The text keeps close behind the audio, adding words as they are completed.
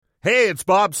Hey, it's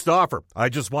Bob Stauffer. I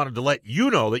just wanted to let you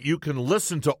know that you can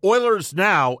listen to Oilers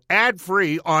Now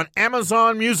ad-free on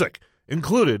Amazon Music,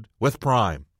 included with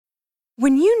Prime.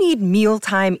 When you need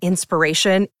mealtime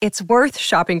inspiration, it's worth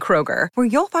shopping Kroger, where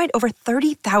you'll find over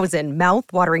 30,000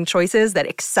 mouth-watering choices that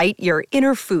excite your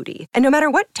inner foodie. And no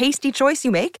matter what tasty choice you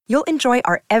make, you'll enjoy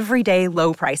our everyday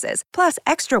low prices, plus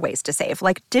extra ways to save,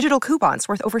 like digital coupons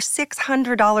worth over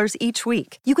 $600 each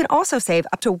week. You can also save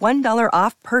up to $1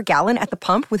 off per gallon at the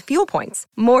pump with fuel points.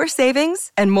 More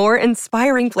savings and more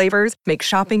inspiring flavors make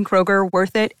shopping Kroger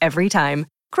worth it every time.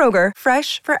 Kroger,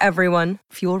 fresh for everyone.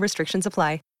 Fuel restrictions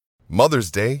apply.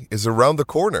 Mother's Day is around the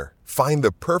corner. Find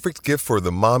the perfect gift for the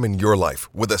mom in your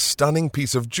life with a stunning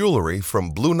piece of jewelry from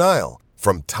Blue Nile.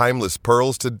 From timeless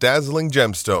pearls to dazzling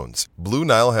gemstones, Blue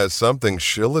Nile has something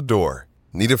she'll adore.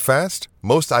 Need it fast?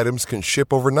 Most items can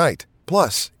ship overnight.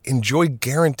 Plus, enjoy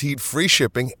guaranteed free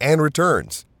shipping and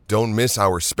returns. Don't miss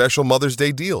our special Mother's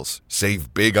Day deals.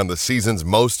 Save big on the season's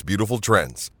most beautiful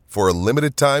trends. For a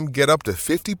limited time, get up to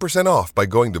 50% off by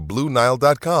going to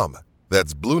BlueNile.com.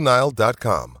 That's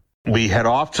BlueNile.com. We head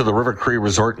off to the River Cree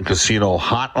Resort and Casino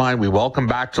Hotline. We welcome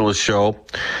back to the show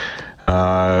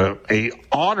a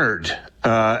honored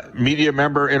media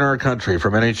member in our country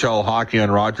from NHL Hockey on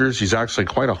Rogers. He's actually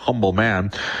quite a humble man.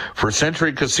 For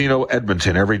Century Casino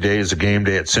Edmonton, every day is a game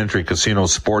day at Century Casino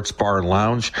Sports Bar and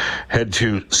Lounge. Head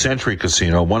to Century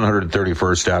Casino,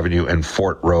 131st Avenue and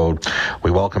Fort Road. We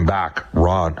welcome back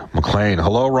Ron MacLean.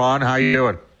 Hello, Ron. How you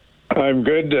doing? I'm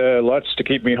good. Lots to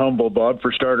keep me humble, Bob,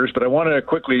 for starters. But I want to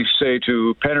quickly say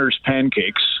to Penner's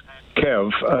Pancakes,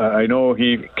 Kev, I know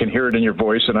he can hear it in your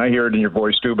voice, and I hear it in your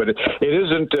voice too, but it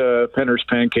isn't Penner's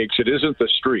Pancakes. It isn't the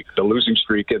streak, the losing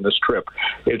streak in this trip.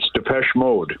 It's Depeche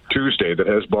Mode, Tuesday, that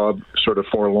has Bob sort of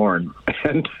forlorn.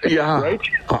 And, yeah, right?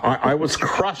 I was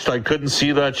crushed. I couldn't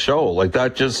see that show. Like,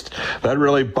 that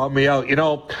really bummed me out. You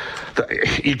know,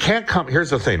 you can't come. Here's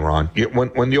the thing, Ron.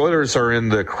 When the Oilers are in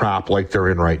the crap like they're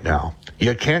in right now,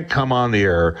 you can't come on the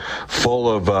air full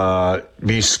of,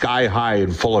 be sky high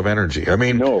and full of energy. I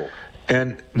mean, no.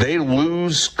 And they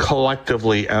lose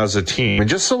collectively as a team. And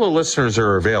just so the listeners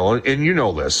are available, and you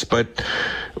know this, but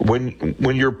when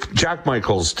Jack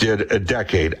Michaels did a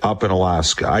decade up in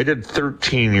Alaska, I did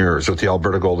 13 years with the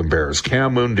Alberta Golden Bears.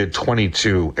 Cam Moon did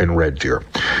 22 in Red Deer.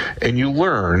 And you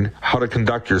learn how to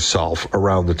conduct yourself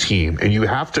around the team. And you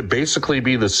have to basically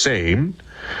be the same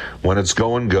when it's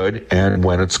going good and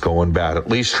when it's going bad. At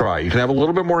least try. You can have a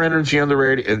little bit more energy on the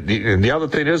radio. And the other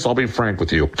thing is, I'll be frank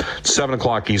with you, it's 7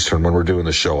 o'clock Eastern when we're doing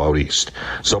the show out east.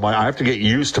 So I have to get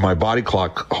used to my body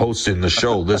clock hosting the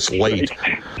show this late.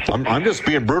 I'm just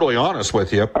being brutally honest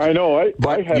with you. I know. I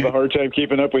have a hard time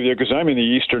keeping up with you because I'm in the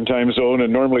Eastern time zone,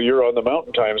 and normally you're on the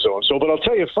Mountain time zone. So, but I'll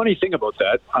tell you a funny thing about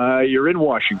that. You're in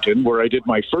Washington, where I did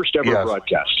my first ever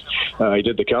broadcast. I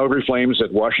did the Calgary Flames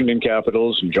at Washington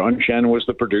Capitals, and John Shannon was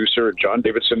the producer, and John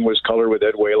Davidson was color with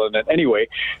Ed Whalen. And anyway,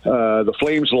 the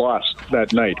Flames lost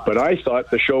that night, but I thought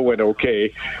the show went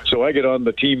okay. So I get on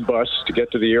the team bus to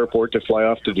get to the airport to fly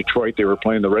off to Detroit. They were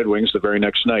playing the Red Wings the very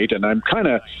next night, and I'm kind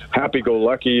of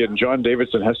happy-go-lucky, and John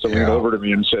Davidson has to lean over to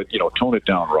me and said, tone it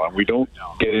down, Ron. We don't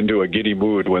get into a giddy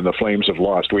mood when the Flames have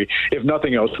lost. If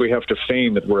nothing else, we have to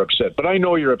feign that we're upset. But I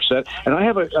know you're upset, and I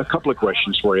have a couple of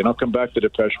questions for you, and I'll come back to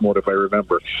Depeche Mode if I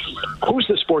remember. Who's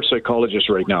the sports psychologist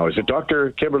right now? Is it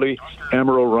Dr. Kimberly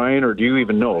Amaro Ryan, or do you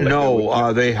even know?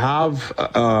 No, they have,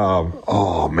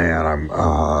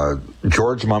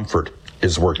 George Mumford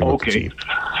is working with the team.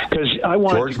 Because I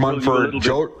want George Mumford,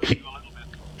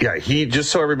 he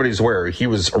just so everybody's aware, he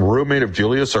was a roommate of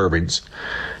Julius Erving's,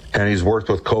 and he's worked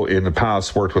with in the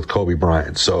past worked with Kobe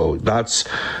Bryant. So that's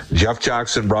Jeff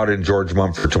Jackson brought in George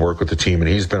Mumford to work with the team, and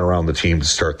he's been around the team to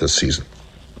start this season.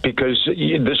 Because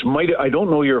I don't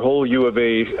know your whole U of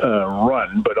A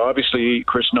run, but obviously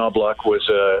Chris Knobloch was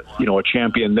a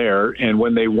champion there. And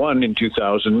when they won in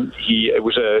 2000, it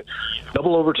was a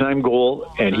double overtime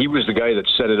goal, and he was the guy that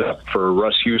set it up for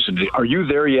Russ Houston. Are you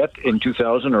there yet in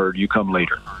 2000, or do you come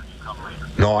later?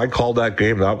 No, I called that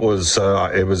game. That was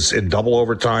it was in double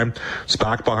overtime. It's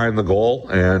back behind the goal,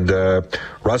 and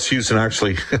Russ Houston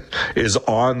actually is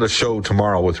on the show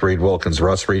tomorrow with Reed Wilkins.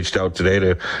 Russ reached out today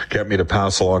to get me to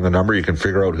pass along the number. You can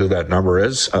figure out who that number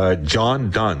is.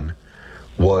 John Dunn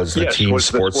was the team's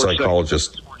sports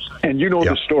psychologist. And you know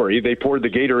the story. They poured the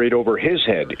Gatorade over his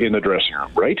head in the dressing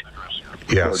room, right?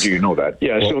 Yes. Or do you know that?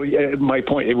 Yeah, well, so my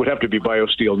point, it would have to be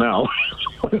BioSteel now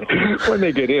when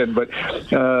they get in. But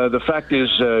the fact is,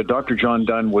 Dr. John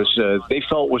Dunn they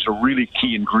felt was a really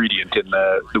key ingredient in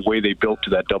the way they built to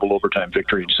that double overtime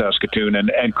victory in Saskatoon.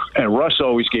 And Russ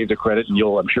always gave the credit, and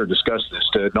you'll, I'm sure, discuss this,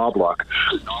 to Knobloch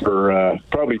for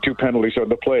probably 2 penalties on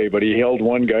the play, but he held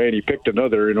one guy and he picked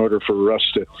another in order for Russ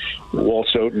to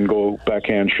waltz out and go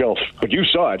backhand shelf. But you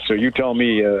saw it, so you tell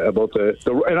me about the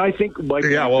and I think Mike.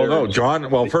 Yeah, well, no, John.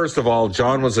 Well, first of all,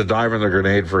 John was a dive in the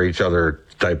grenade for each other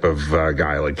type of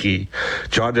guy.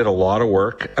 John did a lot of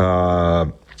work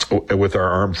with our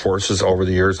armed forces over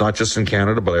the years, not just in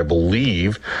Canada, but I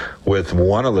believe with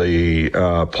one of the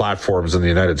platforms in the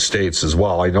United States as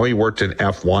well. I know he worked in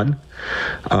F1,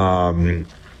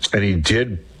 and he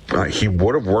did. He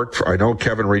would have worked for, I know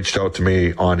Kevin reached out to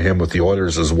me on him with the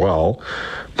Oilers as well,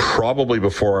 probably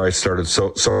before I started.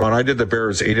 So when I did the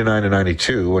Bears 89 and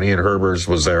 92, when Ian Herbers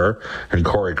was there and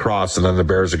Corey Cross, and then the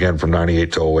Bears again from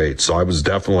 98 to 08. So I was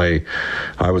definitely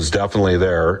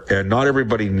there. And not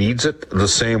everybody needs it the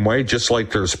same way, just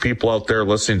like there's people out there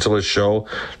listening to this show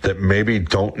that maybe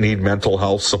don't need mental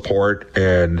health support,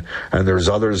 and there's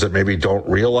others that maybe don't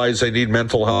realize they need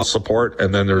mental health support,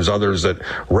 and then there's others that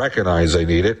recognize they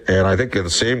need it. And I think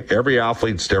every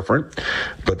athlete's different,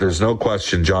 but there's no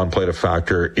question John played a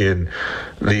factor in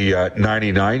the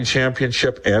 99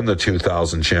 championship and the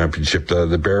 2000 championship.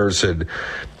 The Bears had,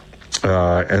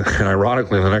 and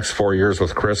ironically, in the next 4 years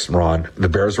with Chris and Ron, the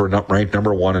Bears were ranked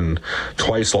number one and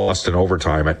twice lost in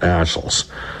overtime at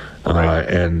Nationals.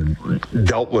 And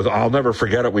dealt with, I'll never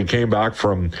forget it. We came back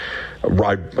from,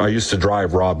 I used to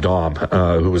drive Rob Dahm,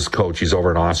 who was coach. He's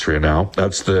over in Austria now.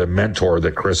 That's the mentor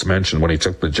that Chris mentioned when he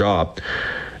took the job.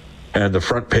 And the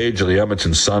front page of the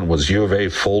Edmonton Sun was U of A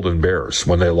Fulton Bears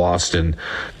when they lost in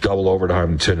double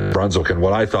overtime to Brunswick. And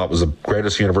what I thought was the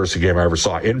greatest university game I ever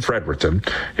saw in Fredericton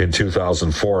in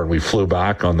 2004. And we flew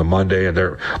back on the Monday, and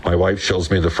my wife shows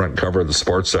me the front cover of the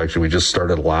sports section. We just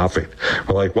started laughing.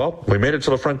 We're like, well, we made it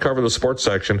to the front cover of the sports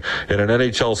section in an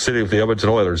NHL city with the Edmonton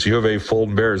Oilers. U of A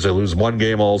Fulton Bears. They lose one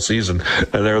game all season,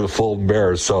 and they're the Fulton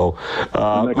Bears. So,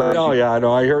 no, yeah, I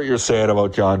know. I hear what you're saying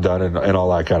about John Dunn and all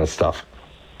that kind of stuff.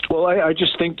 Well, I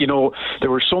just think, there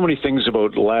were so many things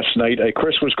about last night.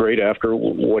 Chris was great after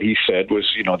what he said was,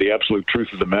 the absolute truth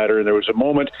of the matter. And there was a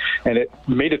moment, and it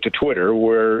made it to Twitter,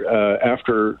 where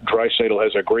after Draisaitl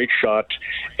has a great shot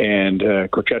and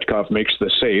Kochetkov makes the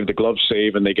save, the glove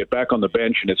save, and they get back on the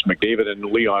bench, and it's McDavid and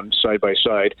Leon side by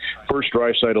side. First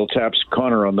Draisaitl taps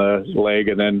Connor on the leg,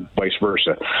 and then vice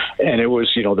versa. And it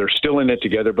was, they're still in it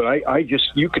together. But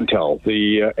you can tell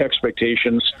the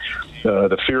expectations,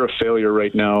 the fear of failure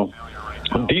right now.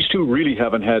 These two really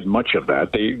haven't had much of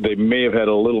that. They may have had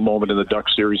a little moment in the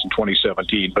Ducks series in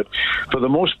 2017, but for the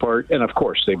most part, and of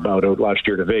course they bowed out last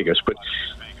year to Vegas, but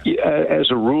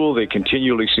as a rule, they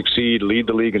continually succeed, lead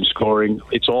the league in scoring.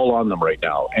 It's all on them right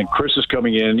now. And Chris is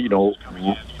coming in,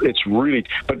 it's really,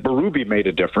 but Berube made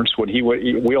a difference when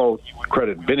we all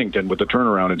credit Binnington with the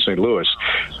turnaround in St. Louis.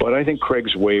 But I think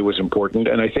Craig's way was important.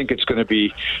 And I think it's going to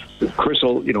be Chris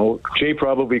Jay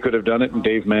probably could have done it, and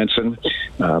Dave Manson,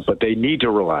 but they need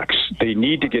to relax. They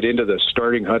need to get into the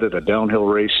starting hut at a downhill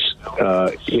race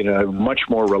in a much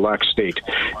more relaxed state.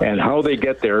 And how they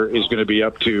get there is going to be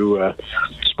up to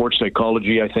sports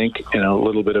psychology, I think, and a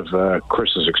little bit of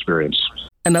Chris's experience.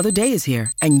 Another day is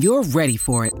here, and you're ready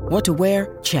for it. What to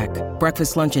wear? Check.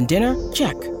 Breakfast, lunch, and dinner?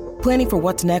 Check. Planning for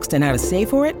what's next and how to save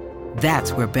for it?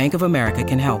 That's where Bank of America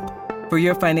can help. For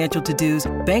your financial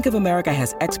to-dos, Bank of America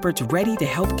has experts ready to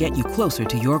help get you closer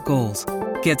to your goals.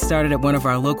 Get started at one of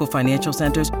our local financial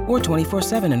centers or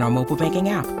 24/7 in our mobile banking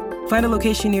app. Find a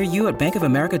location near you at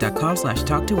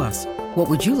bankofamerica.com/talktous. What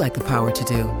would you like the power to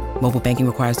do? Mobile banking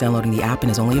requires downloading the app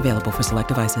and is only available for select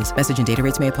devices. Message and data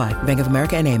rates may apply. Bank of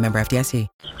America NA, member FDIC.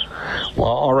 Well,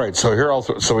 all right. So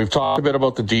we've talked a bit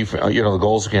about the defense, the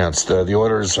goals against. The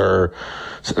Oilers are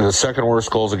the second worst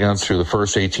goals against through the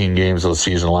first 18 games of the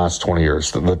season the last 20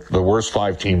 years. The worst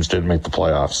 5 teams didn't make the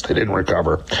playoffs. They didn't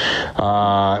recover.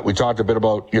 We talked a bit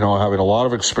about, having a lot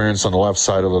of experience on the left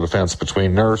side of the defense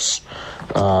between Nurse,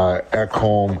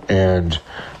 Ekholm, and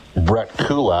Brett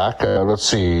Kulak. Let's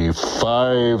see,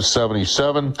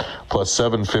 577 plus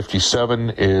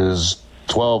 757 is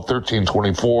 12, 13,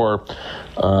 24.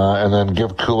 And then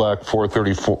give Kulak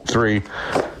 433,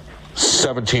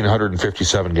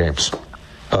 1,757 games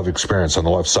of experience on the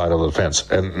left side of the defense.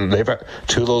 And they've had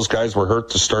 2 of those guys were hurt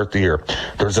to start the year.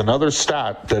 There's another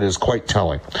stat that is quite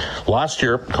telling. Last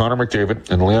year, Connor McDavid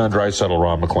and Leon Draisaitl,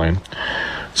 Ron MacLean,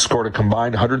 scored a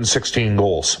combined 116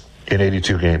 goals in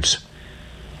 82 games.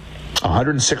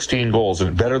 116 goals,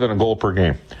 and better than a goal per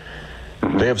game.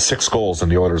 They have 6 goals in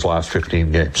the Oilers' last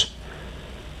 15 games.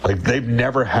 Like, they've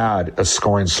never had a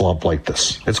scoring slump like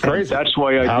this. It's crazy. And that's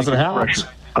why I How's think it happen?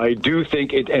 I do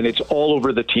think it, and it's all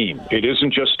over the team. It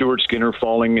isn't just Stuart Skinner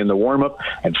falling in the warm-up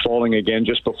and falling again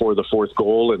just before the 4th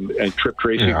goal. And Trip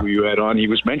Tracy, who you had on, he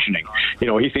was mentioning,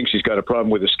 he thinks he's got a problem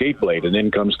with his skate blade, and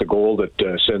then comes the goal that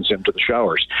sends him to the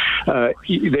showers.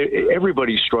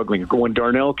 Everybody's struggling. When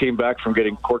Darnell came back from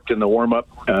getting corked in the warm-up,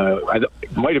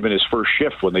 it might have been his first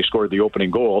shift when they scored the opening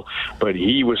goal, but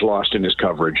he was lost in his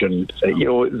coverage. And,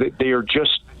 they are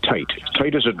just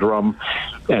tight as a drum,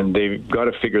 and they've got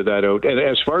to figure that out. And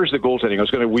as far as the goaltending, I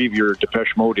was going to weave your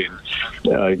Depeche Mode in.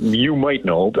 You might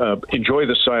know, Enjoy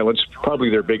the Silence, probably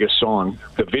their biggest song.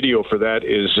 The video for that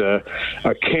is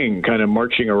a king kind of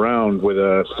marching around with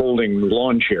a folding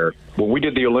lawn chair. When we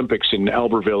did the Olympics in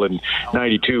Albertville in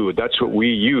 92, that's what we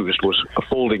used, was a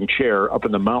folding chair up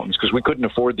in the mountains, because we couldn't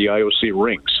afford the IOC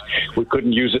rings. We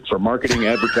couldn't use it for marketing,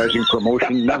 advertising,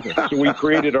 promotion, nothing. So we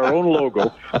created our own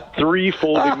logo, 3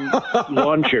 folding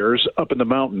lawn chairs up in the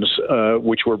mountains,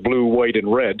 which were blue, white,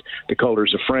 and red, the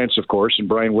colors of France, of course. And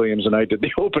Brian Williams and I did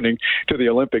the opening to the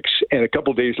Olympics. And a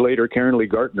couple days later, Karen Lee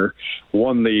Gartner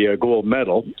won the gold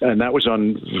medal. And that was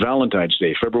on Valentine's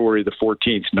Day, February the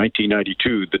 14th,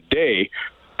 1992, the day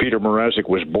Peter Mrazek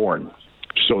was born.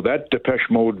 So that Depeche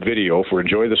Mode video for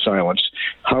Enjoy the Silence,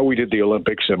 how we did the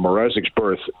Olympics, and Mrazek's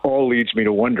birth all leads me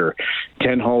to wonder,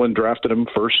 Ken Holland drafted him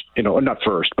first, not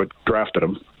first, but drafted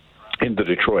him into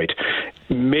Detroit.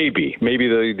 Maybe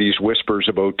these whispers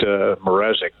about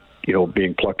Mrazek,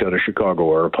 being plucked out of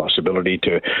Chicago are a possibility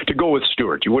to go with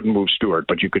Stewart. You wouldn't move Stewart,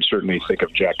 but you could certainly think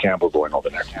of Jack Campbell going over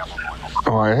there.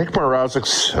 Oh, I think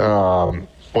Mrazek's,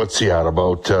 what's he at,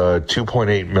 about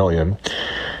 $2.8 million.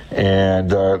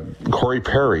 And Corey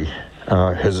Perry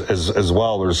as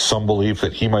well. There's some belief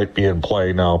that he might be in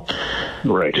play now.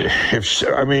 Right.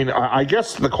 I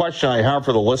guess the question I have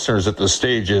for the listeners at this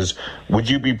stage is, would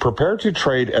you be prepared to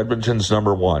trade Edmonton's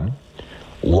number 1,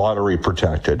 lottery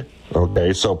protected?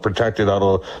 Okay, so protected out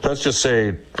of, let's just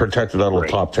say protected out of the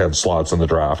top 10 slots in the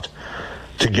draft,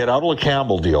 to get out of a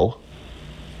Campbell deal,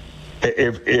 if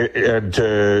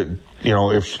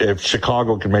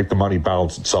Chicago can make the money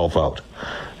balance itself out,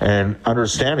 and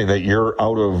understanding that you're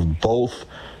out of both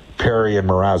Perry and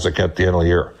Mrazek at the end of the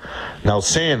year. Now,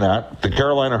 saying that, the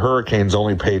Carolina Hurricanes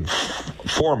only paid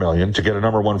 $4 million to get a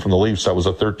number 1 from the Leafs. That was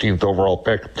a 13th overall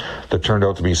pick that turned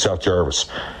out to be Seth Jarvis.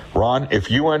 Ron, if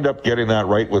you end up getting that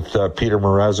right with Peter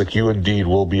Mrazek, you indeed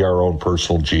will be our own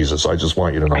personal Jesus. I just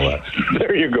want you to know that.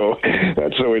 There you go.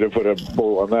 That's the way to put a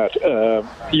bow on that.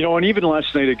 And even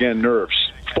last night, again, nerves.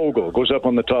 Fogle goes up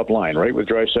on the top line, right, with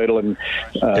Draisaitl and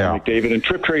McDavid. And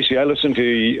Trip Tracy, I listened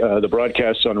to the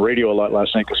broadcasts on radio a lot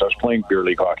last night because I was playing beer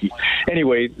league hockey.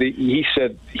 Anyway, he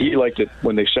said he liked it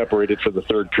when they separated for the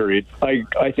third period.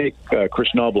 I think Chris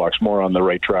Knobloch's more on the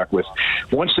right track with,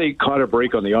 once they caught a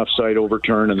break on the offside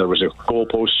overturn and there was a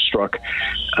goalpost struck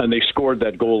and they scored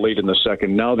that goal late in the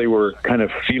second, now they were kind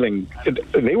of feeling,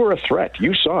 they were a threat.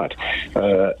 You saw it.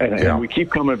 And we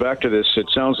keep coming back to this. It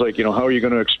sounds like, how are you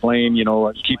going to explain,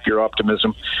 keep your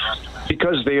optimism,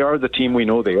 because they are the team we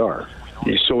know they are.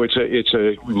 So it's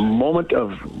a moment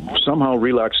of somehow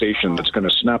relaxation that's going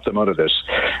to snap them out of this,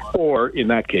 or in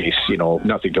that case,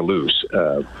 nothing to lose.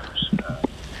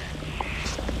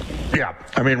 Yeah,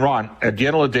 Ron, at the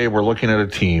end of the day, we're looking at a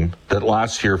team that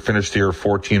last year finished the year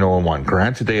 14-0-1.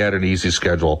 Granted, they had an easy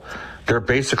schedule. They're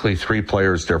basically 3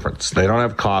 players difference. They don't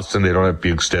have Kostin, they don't have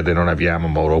Bukestad, they don't have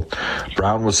Yamamoto.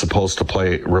 Brown was supposed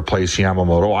to replace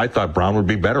Yamamoto. I thought Brown would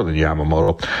be better than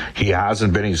Yamamoto. He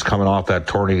hasn't been. He's coming off that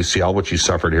torn ACL, which he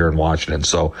suffered here in Washington.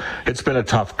 So it's been a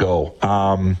tough go.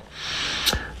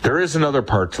 There is another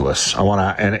part to this.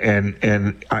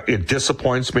 It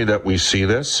disappoints me that we see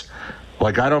this.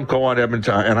 Like, I don't go on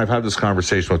Edmonton, and I've had this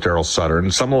conversation with Daryl Sutter,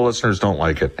 and some of the listeners don't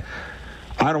like it.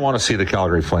 I don't want to see the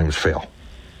Calgary Flames fail.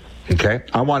 Okay?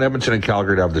 I want Edmonton and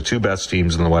Calgary to have the 2 best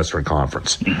teams in the Western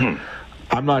Conference. Mm-hmm.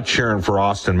 I'm not cheering for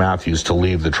Austin Matthews to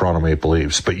leave the Toronto Maple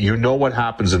Leafs, but you know what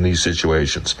happens in these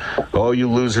situations. Oh, you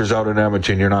losers out in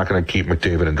Edmonton, you're not going to keep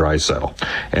McDavid and Draisaitl.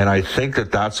 And I think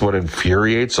that that's what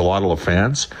infuriates a lot of the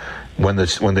fans when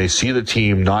they see the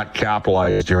team not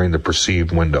capitalize during the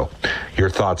perceived window.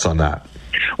 Your thoughts on that?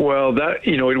 Well, that,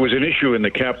 it was an issue in the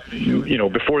cap.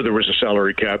 Before there was a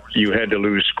salary cap, you had to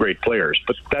lose great players,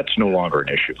 but that's no longer an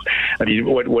issue. I mean,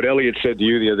 what Elliott said to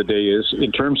you the other day is,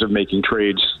 in terms of making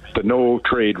trades, the no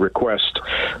trade request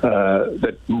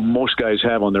that most guys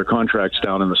have on their contracts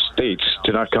down in the States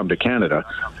to not come to Canada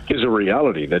is a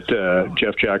reality that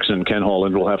Jeff Jackson and Ken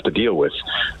Holland will have to deal with.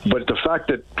 But the fact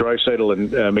that Draisaitl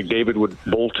and McDavid would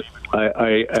bolt,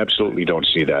 I absolutely don't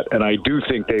see that. And I do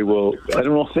think they will. I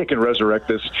don't know if they can resurrect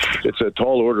this. It's a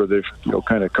tall order they've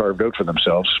kind of carved out for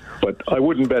themselves, but I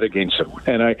wouldn't bet against them.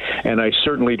 And I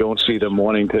certainly don't see them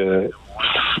wanting to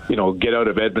get out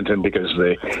of Edmonton because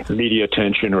the media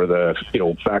attention or the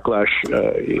backlash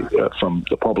from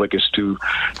the public is too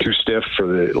stiff for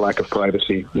the lack of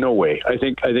privacy. No way. I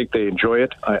think they enjoy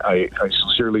it. I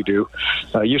sincerely do.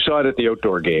 You saw it at the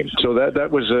outdoor game. So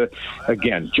that was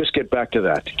again, just get back to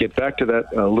that. Get back to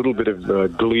that a little bit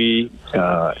of glee,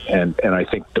 and I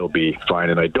think they'll be fine.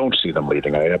 And I don't see them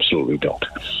leaving. I absolutely don't.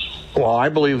 Well, I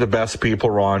believe the best people,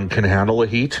 Ron, can handle the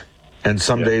heat. And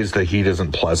some days the heat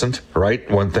isn't pleasant, right?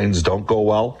 When things don't go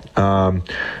well.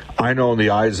 I know in the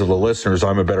eyes of the listeners,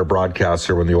 I'm a better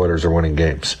broadcaster when the Oilers are winning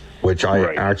games, which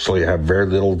I actually have very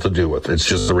little to do with. It's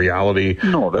just the reality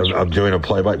of doing a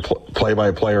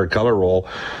play-by-play or color roll.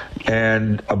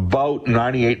 And about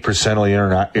 98%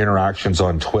 of the interactions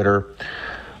on Twitter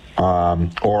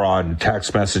or on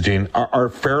text messaging are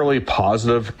fairly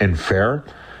positive and fair.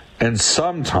 And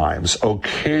sometimes,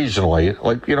 occasionally,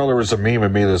 there was a meme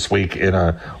of me this week in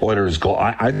a Oilers goal.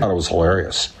 I thought it was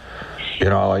hilarious.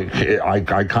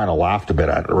 I kind of laughed a bit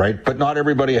at it, right? But not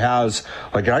everybody has,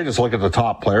 I just look at the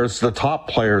top players. The top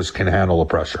players can handle the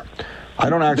pressure.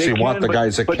 I don't actually want the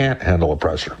guys that can't handle the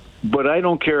pressure. But I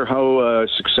don't care how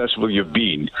successful you've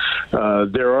been.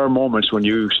 There are moments when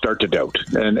you start to doubt,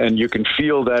 and you can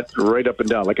feel that right up and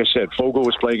down. Like I said, Fogle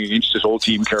was playing against his old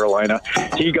team, Carolina.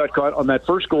 He got caught on that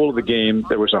first goal of the game.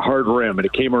 There was a hard rim, and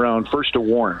it came around first to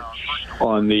Warren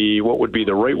on what would be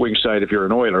the right wing side if you're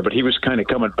an Oiler, but he was kind of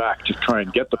coming back to try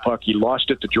and get the puck. He lost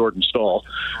it to Jordan Staal,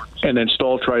 and then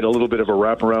Staal tried a little bit of a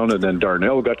wraparound, and then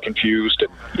Darnell got confused.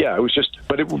 And yeah, it was just,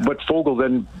 but Fogle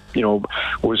then,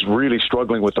 was really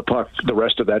struggling with the puck the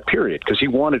rest of that period because he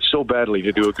wanted so badly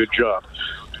to do a good job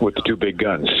with the two big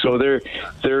guns. So they're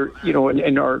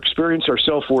in our experience, our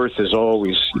self-worth is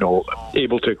always,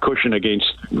 able to cushion against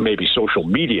maybe social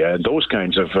media and those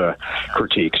kinds of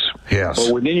critiques. Yes.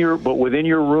 But within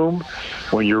your room,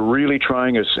 when you're really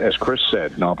trying, as Chris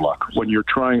said, Knobloch, when you're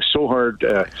trying so hard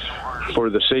for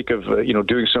the sake of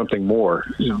doing something more,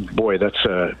 boy,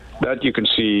 that you can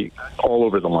see all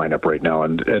over the lineup right now,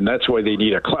 and that's why they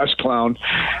need a class clown,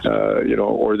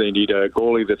 or they need a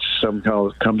goalie that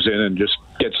somehow comes in and just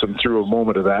gets them through a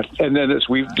moment of that. And then, as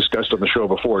we've discussed on the show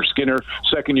before, Skinner,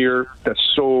 second year, that's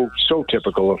so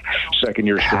typical of second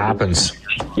year. Happens.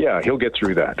 Yeah, he'll get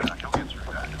through that.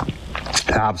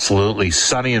 Absolutely.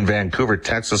 Sunny in Vancouver,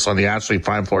 Texas on the Ashley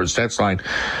Fine Floors text line.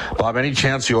 Bob, any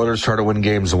chance the Oilers try to win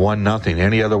games 1-0?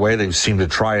 Any other way they've seemed to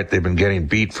try it? They've been getting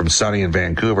beat from Sunny in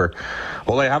Vancouver.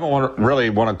 Well, they haven't really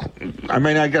won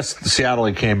I guess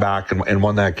Seattle came back and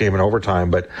won that game in overtime,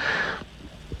 but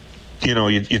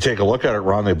you take a look at it,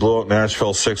 Ron. They blew out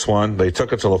Nashville 6-1. They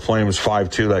took it to the Flames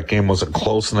 5-2. That game wasn't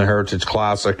close in the Heritage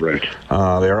Classic. Right.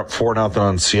 They're up 4-0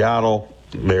 on Seattle.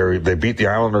 They beat the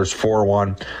Islanders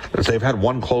 4-1. They've had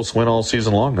one close win all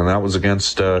season long, and that was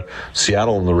against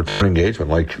Seattle in the return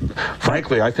engagement.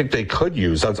 Frankly, I think they could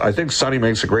use. I think Sonny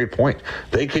makes a great point.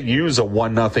 They could use a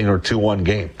 1-0 or 2-1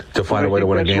 game to find a way to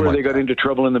win a game. That's where they got into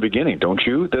trouble in the beginning, don't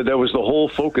you? That was the whole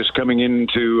focus coming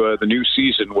into the new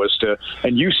season was to,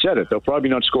 and you said it, they'll probably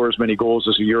not score as many goals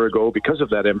as a year ago because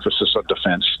of that emphasis on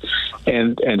defense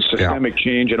and systemic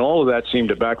change, and all of that seemed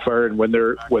to backfire. And when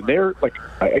they're like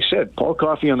I said, Paul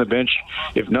Coffey on the bench,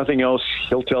 if nothing else,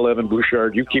 he'll tell Evan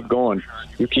Bouchard, you keep going,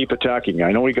 you keep attacking.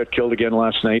 I know he got killed again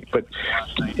last night, but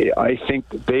I think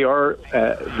they are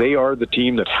the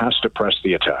team that has to press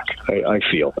the attack, I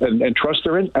feel, and trust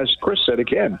their, as Chris said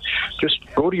again, just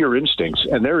go to your instincts,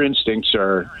 and their instincts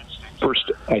are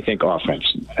first, I think, offense,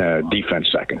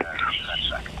 defense second.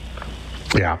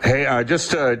 Yeah. Hey,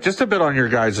 just a bit on your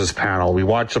guys' panel. We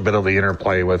watched a bit of the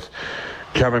interplay with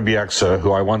Kevin Bieksa,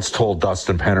 who I once told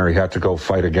Dustin Penner he had to go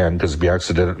fight again because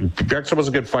Bieksa was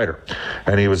a good fighter,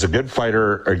 and he was a good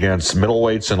fighter against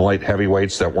middleweights and light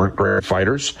heavyweights that weren't great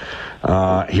fighters.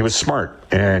 He was smart,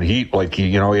 and he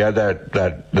had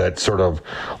that sort of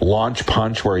launch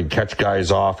punch where he'd catch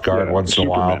guys off guard once in a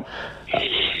while.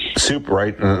 Super,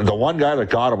 right? The one guy that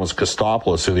got him was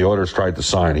Kostopoulos, who the Oilers tried to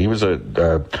sign. He was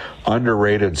a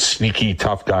underrated, sneaky,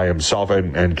 tough guy himself,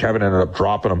 and Kevin ended up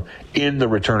dropping him in the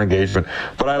return engagement.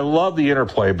 But I love the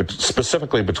interplay, but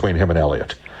specifically between him and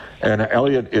Elliott. And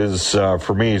Elliott is,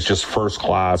 for me, he's just first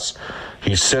class.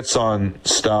 He sits on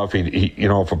stuff. He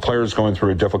if a player's going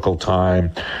through a difficult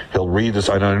time, he'll read this.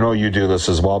 I know you do this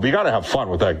as well, but you got to have fun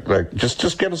with that. Like,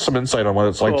 just give us some insight on what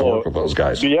it's like to work with those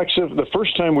guys. The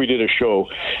first time we did a show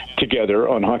together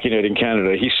on Hockey Night in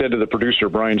Canada, he said to the producer,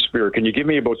 Brian Spear, "Can you give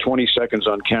me about 20 seconds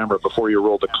on camera before you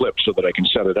roll the clip so that I can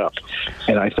set it up?"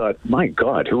 And I thought, my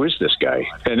God, who is this guy?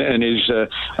 And he's,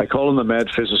 I call him the mad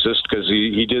physicist because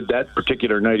he did that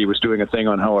particular night. He was doing a thing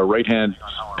on how a right-hand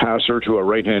passer to a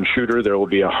right-hand shooter, there will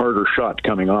be a harder shot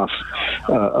coming off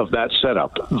of that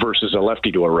setup versus a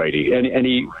lefty to a righty. And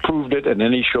he proved it, and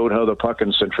then he showed how the puck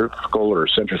and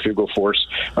centrifugal force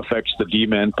affects the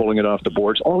D-man pulling it off the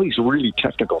boards. All these really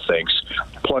technical things,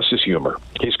 plus his humor.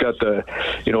 He's got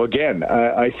again,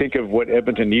 I think of what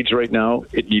Edmonton needs right now.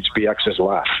 It needs BX's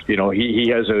laugh. He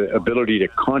has an ability to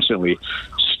constantly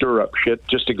stir up shit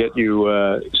just to get you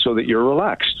so that you're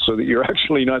relaxed, so that you're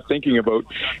actually not thinking about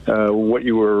what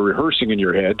you were rehearsing in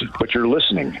your head, but you're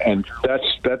listening. And that's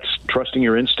trusting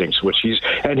your instincts,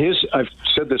 I've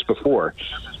said this before,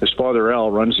 his father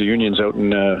Al runs the unions out in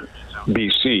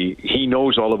BC. He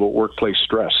knows all about workplace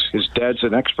stress. His dad's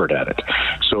an expert at it.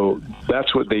 So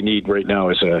that's what they need right now,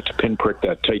 is to pinprick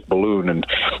that tight balloon. And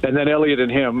then Elliott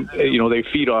and him, they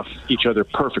feed off each other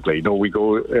perfectly. We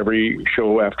go every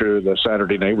show after the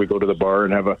Saturday night, we go to the bar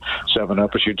and have a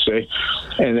 7-Up, as you'd say.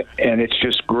 And it's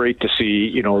just great to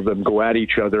see, them go at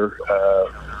each other.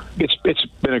 It's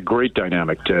been a great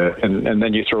dynamic and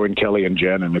then you throw in Kelly and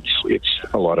Jen, and it's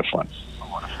a lot of fun.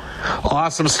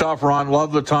 Awesome stuff, Ron.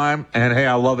 Love the time. And, hey,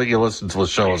 I love that you listen to the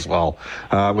show as well,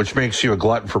 which makes you a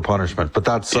glutton for punishment. But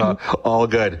that's all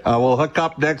good. We'll hook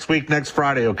up next week, next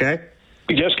Friday, okay?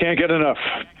 You just can't get enough.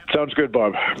 Sounds good,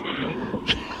 Bob.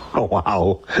 Oh,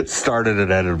 wow. Started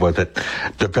and ended with it.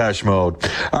 Depeche Mode.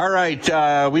 All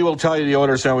right. We will tell you the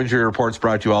Oilers Now Injury Report's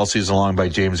brought to you all season long by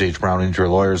James H. Brown Injury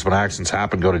Lawyers. When accidents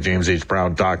happen, go to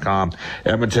jameshbrown.com.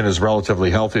 Edmonton is relatively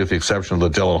healthy with the exception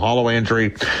of the Dylan Holloway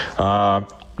injury.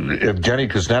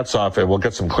 Evgeny Kuznetsov, we'll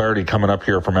get some clarity coming up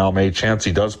here from Al May. Chance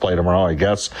he does play tomorrow, I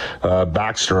guess.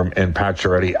 Backstrom and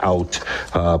Pacioretty out.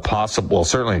 Possible,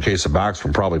 certainly in case of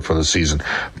Backstrom, probably for the season.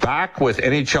 Back with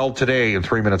NHL Today in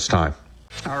 3 minutes' time.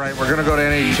 All right, we're going to go to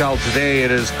NHL Today.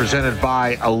 It is presented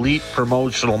by Elite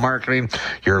Promotional Marketing,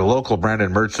 your local brand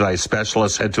and merchandise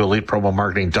specialist. Head to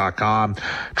elitepromomarketing.com.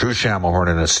 Drew Shammelhorn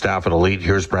and his staff at Elite.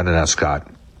 Here's Brendan Escott.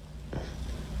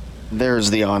 There's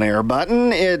the on-air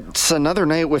button. It's another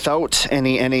night without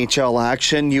any NHL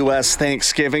action. U.S.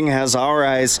 Thanksgiving has our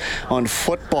eyes on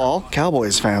football.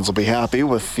 Cowboys fans will be happy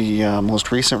with the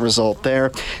most recent result there.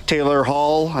 Taylor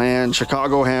Hall and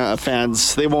Chicago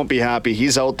fans, they won't be happy.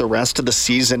 He's out the rest of the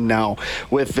season now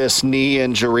with this knee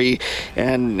injury.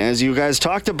 And as you guys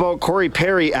talked about, Corey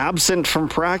Perry absent from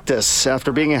practice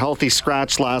after being a healthy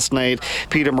scratch last night.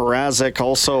 Peter Mrazek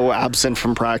also absent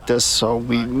from practice. So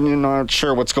we're not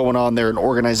sure what's going on there, an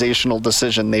organizational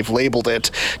decision, they've labeled it.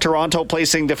 Toronto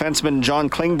placing defenseman John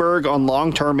Klingberg on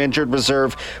long-term injured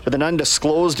reserve with an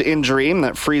undisclosed injury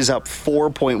that frees up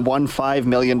 $4.15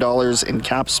 million in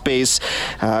cap space.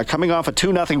 Coming off a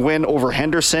 2-0 win over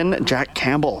Henderson, Jack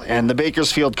Campbell and the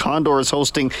Bakersfield Condors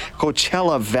hosting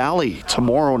Coachella Valley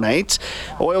tomorrow night.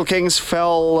 Oil Kings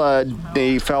fell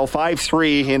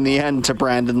 5-3 in the end to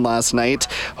Brandon last night.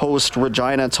 Host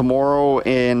Regina tomorrow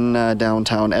in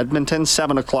downtown Edmonton,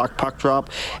 7 o'clock puck drop.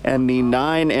 And the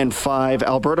 9-5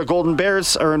 Alberta Golden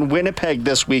Bears are in Winnipeg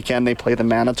this weekend. They play the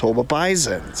Manitoba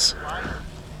Bisons.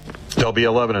 They'll be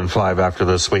 11-5 after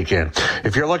this weekend.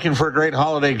 If you're looking for a great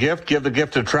holiday gift, give the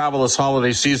gift of travel this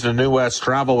holiday season to New West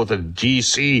Travel with a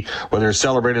GC. Whether you're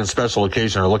celebrating a special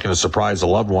occasion or looking to surprise a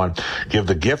loved one, give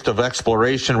the gift of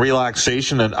exploration,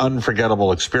 relaxation, and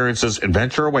unforgettable experiences.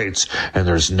 Adventure awaits, and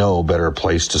there's no better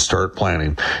place to start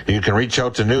planning. You can reach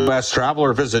out to New West Travel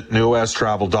or visit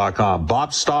newwesttravel.com.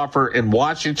 Bob Stauffer in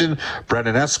Washington,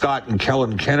 Brendan Escott and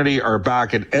Kellen Kennedy are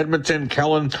back in Edmonton.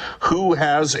 Kellen, who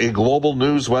has a global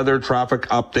news weather traffic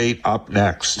update up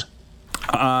next?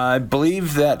 I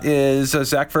believe that is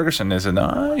Zach Ferguson, is it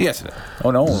not? Yes. Oh,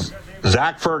 no.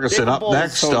 Zach Ferguson David up Ball's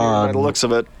next on on... the looks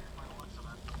of it.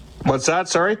 What's that?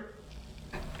 Sorry?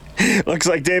 Looks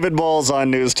like David Ball's on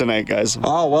news tonight, guys.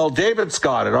 Oh, well, David's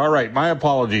got it. All right, my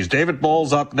apologies. David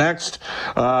Ball's up next.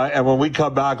 And when we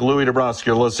come back, Louis DeBrusque,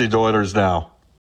 you're listening to Oilers Now.